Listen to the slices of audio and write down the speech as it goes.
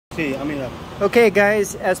Okay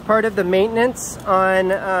guys, as part of the maintenance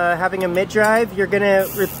on having a mid-drive, you're gonna,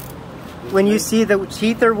 when you see the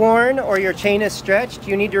teeth are worn or your chain is stretched,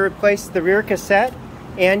 you need to replace the rear cassette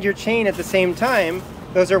and your chain at the same time.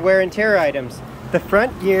 Those are wear and tear items. The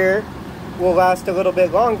front gear will last a little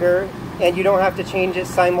bit longer and you don't have to change it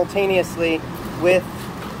simultaneously with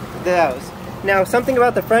those. Now, something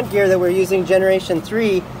about the front gear that we're using Generation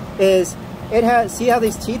 3 is it has, see how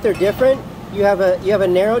these teeth are different? You have a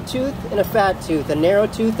narrow tooth and a fat tooth, a narrow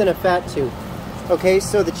tooth and a fat tooth. Okay,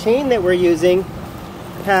 so the chain that we're using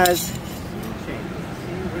has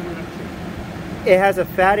a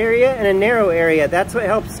fat area and a narrow area. That's what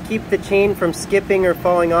helps keep the chain from skipping or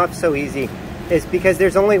falling off so easy. Is because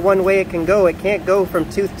there's only one way it can go. It can't go from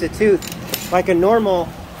tooth to tooth like a normal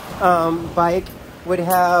bike would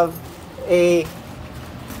have.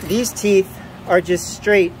 These teeth are just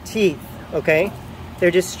straight teeth. Okay,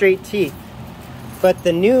 they're just straight teeth. But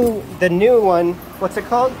the new one, what's it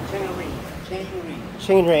called? Chain ring. Chain ring.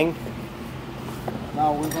 Chain ring.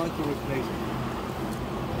 Now we're going to replace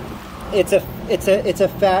it. It's a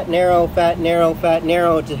fat narrow, fat narrow, fat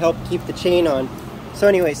narrow to help keep the chain on. So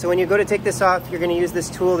anyway, so when you go to take this off, you're going to use this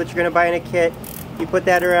tool that you're going to buy in a kit. You put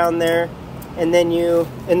that around there, and then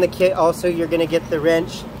in the kit also you're going to get the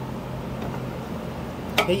wrench.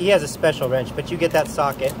 He has a special wrench, but you get that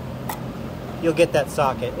socket. You'll get that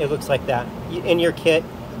socket. It looks like that in your kit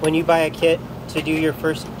when you buy a kit to do your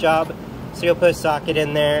first job. So you'll put a socket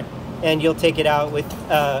in there and you'll take it out with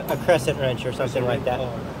a crescent wrench or something like that.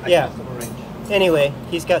 Yeah. Anyway,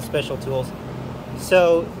 he's got special tools.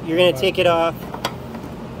 So you're going to take it off.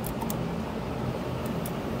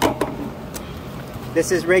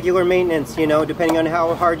 This is regular maintenance, you know, depending on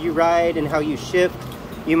how hard you ride and how you shift.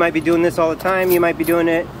 You might be doing this all the time. You might be doing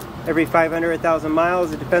it every 500 or 1,000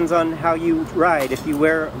 miles. It depends on how you ride. If you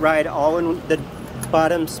ride all in the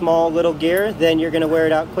bottom small little gear, then you're going to wear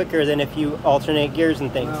it out quicker than if you alternate gears and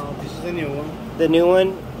things. No, this is the new one. The new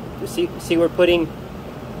one, see we're putting,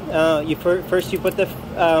 first you put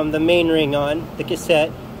the main ring on, the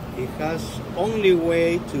cassette. It has only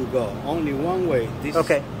way to go, only one way. This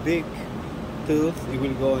big tooth, it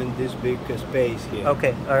will go in this big space here.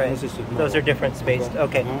 Okay, all right. Those are different spaced.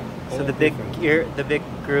 Okay, so the big gear, the big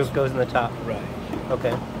groove goes in the top. Right.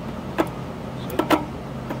 Okay.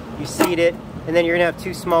 You seat it, and then you're gonna have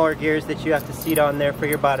two smaller gears that you have to seat on there for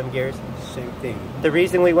your bottom gears. Same thing. The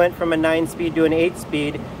reason we went from a 9-speed to an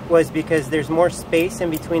 8-speed was because there's more space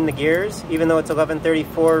in between the gears. Even though it's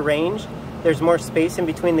 1134 range, there's more space in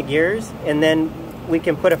between the gears, and then we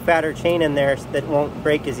can put a fatter chain in there that won't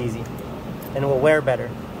break as easy and will wear better.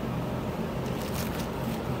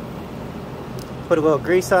 Put a little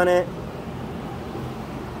grease on it.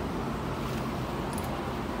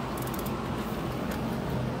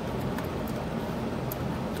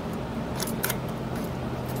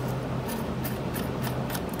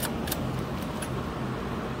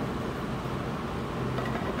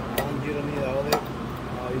 You don't need all of it.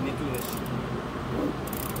 All you need to do is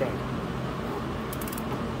front.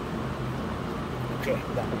 Okay,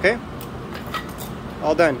 done. Okay?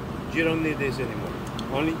 All done. You don't need this anymore.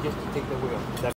 Only just to take the wheel.